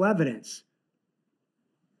empirical evidence.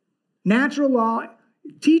 Natural law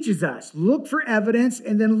teaches us, look for evidence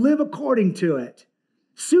and then live according to it.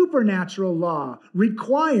 Supernatural law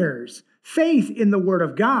requires faith in the Word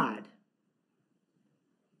of God.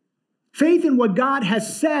 Faith in what God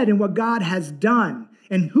has said and what God has done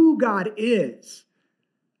and who God is.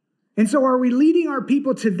 And so are we leading our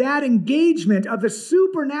people to that engagement of the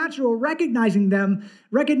supernatural, recognizing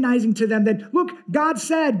to them that, look, God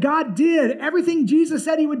said, God did, everything Jesus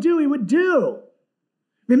said he would do.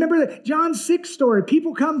 Remember the John 6 story.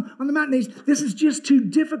 People come on the mountain, this is just too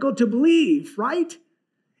difficult to believe, right?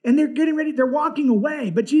 And they're getting ready, they're walking away.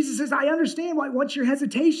 But Jesus says, I understand what's your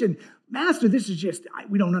hesitation? Master, this is just,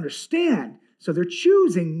 we don't understand. So they're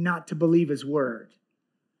choosing not to believe his word.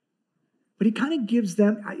 But he kind of gives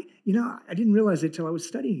them, I didn't realize it till I was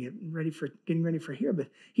studying it, getting ready for here, but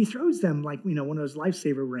he throws them like, one of those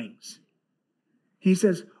lifesaver rings. He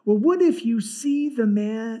says, well, what if you see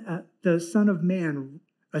the Son of Man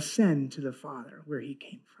ascend to the Father where he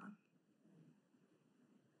came from?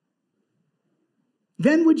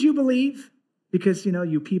 Then would you believe? Because,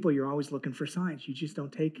 you people, you're always looking for signs. You just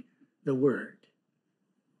don't take the word.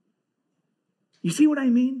 You see what I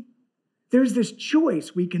mean? There's this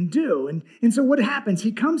choice we can do. And so what happens?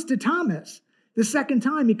 He comes to Thomas the second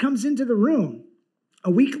time. He comes into the room. A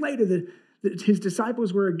week later, his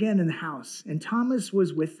disciples were again in the house, and Thomas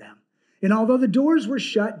was with them. And although the doors were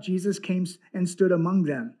shut, Jesus came and stood among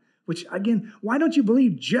them. Which, again, why don't you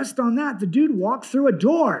believe just on that? The dude walked through a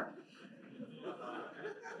door.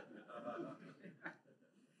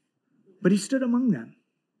 But he stood among them.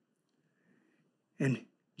 And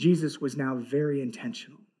Jesus was now very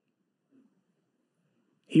intentional.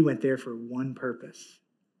 He went there for one purpose.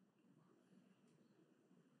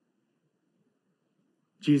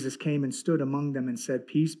 Jesus came and stood among them and said,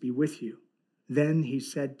 peace be with you. Then he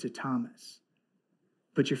said to Thomas,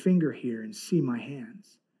 put your finger here and see my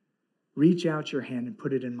hands. Reach out your hand and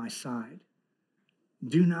put it in my side.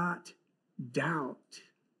 Do not doubt,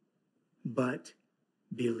 but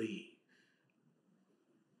believe.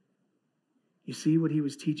 You see what he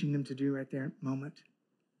was teaching them to do right there moment?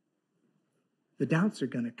 The doubts are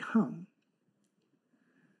going to come.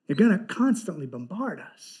 They're going to constantly bombard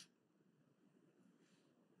us.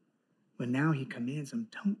 But now he commands them,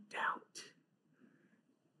 don't doubt.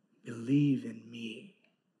 Believe in me.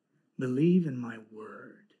 Believe in my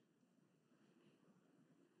word.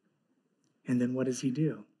 And then what does he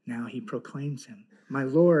do? Now he proclaims him, my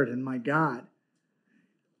Lord and my God.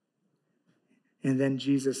 And then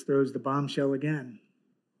Jesus throws the bombshell again.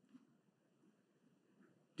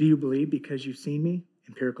 Do you believe because you've seen me?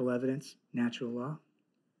 Empirical evidence, natural law.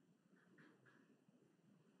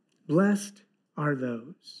 Blessed are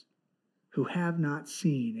those who have not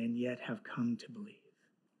seen and yet have come to believe.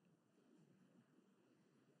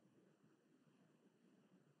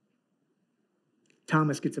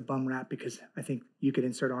 Thomas gets a bum rap because I think you could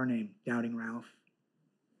insert our name, Doubting Ralph.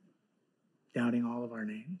 Doubting all of our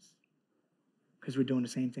names. Because we're doing the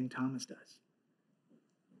same thing Thomas does.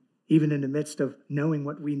 Even in the midst of knowing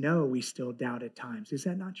what we know, we still doubt at times. Is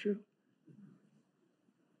that not true?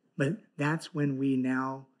 But that's when we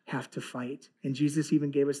now have to fight. And Jesus even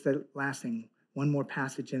gave us the last thing. One more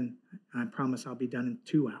passage, and I promise I'll be done in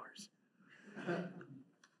 2 hours.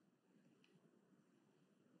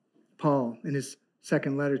 Paul, in his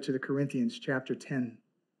second letter to the Corinthians, chapter 10,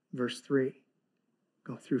 verse 3,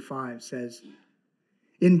 go through 5, says,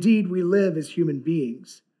 indeed, we live as human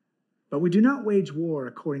beings, but we do not wage war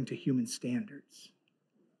according to human standards.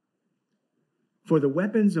 For the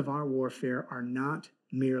weapons of our warfare are not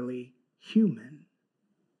merely human,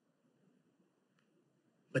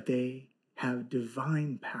 but they have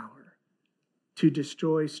divine power to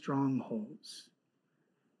destroy strongholds,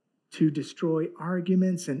 to destroy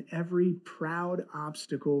arguments and every proud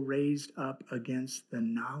obstacle raised up against the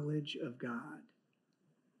knowledge of God.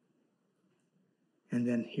 And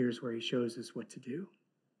then here's where he shows us what to do.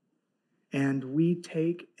 And we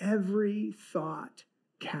take every thought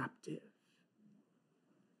captive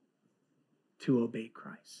to obey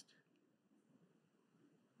Christ.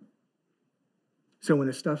 So when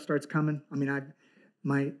the stuff starts coming,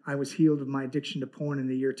 I was healed of my addiction to porn in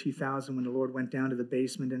the year 2000 when the Lord went down to the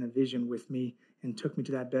basement in a vision with me and took me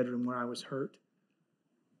to that bedroom where I was hurt.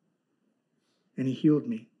 And he healed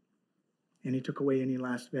me. And he took away any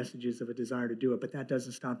last vestiges of a desire to do it. But that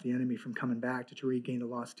doesn't stop the enemy from coming back to regain the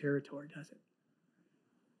lost territory, does it?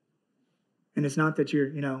 And it's not that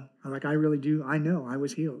you're, like I really do. I know I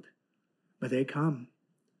was healed. But they come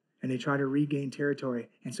and they try to regain territory.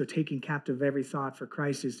 And so taking captive every thought for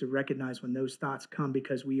Christ is to recognize when those thoughts come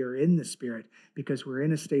because we are in the Spirit, because we're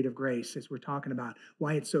in a state of grace, as we're talking about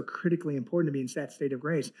why it's so critically important to be in that state of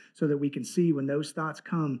grace so that we can see when those thoughts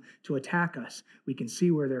come to attack us, we can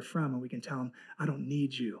see where they're from and we can tell them, I don't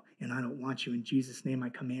need you and I don't want you. In Jesus' name, I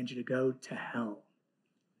command you to go to hell.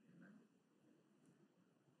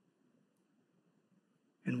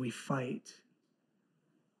 And we fight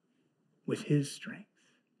with his strength,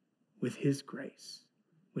 with his grace,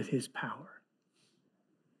 with his power.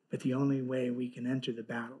 But the only way we can enter the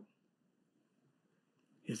battle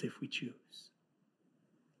is if we choose.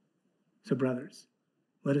 So brothers,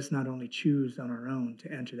 let us not only choose on our own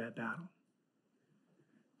to enter that battle,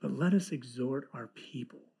 but let us exhort our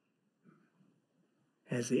people.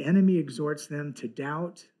 As the enemy exhorts them to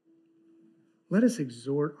doubt, let us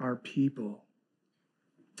exhort our people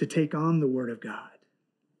to take on the word of God,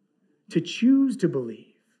 to choose to believe.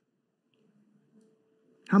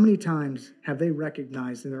 How many times have they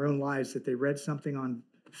recognized in their own lives that they read something on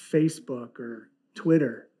Facebook or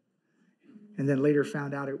Twitter and then later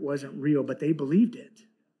found out it wasn't real, but they believed it?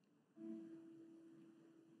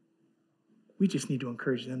 We just need to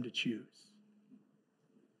encourage them to choose.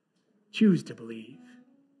 Choose to believe.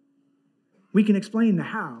 We can explain the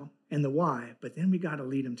how and the why, but then we got to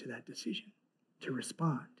lead them to that decision, to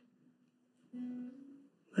respond.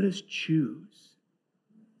 Let us choose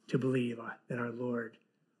to believe that our Lord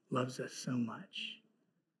loves us so much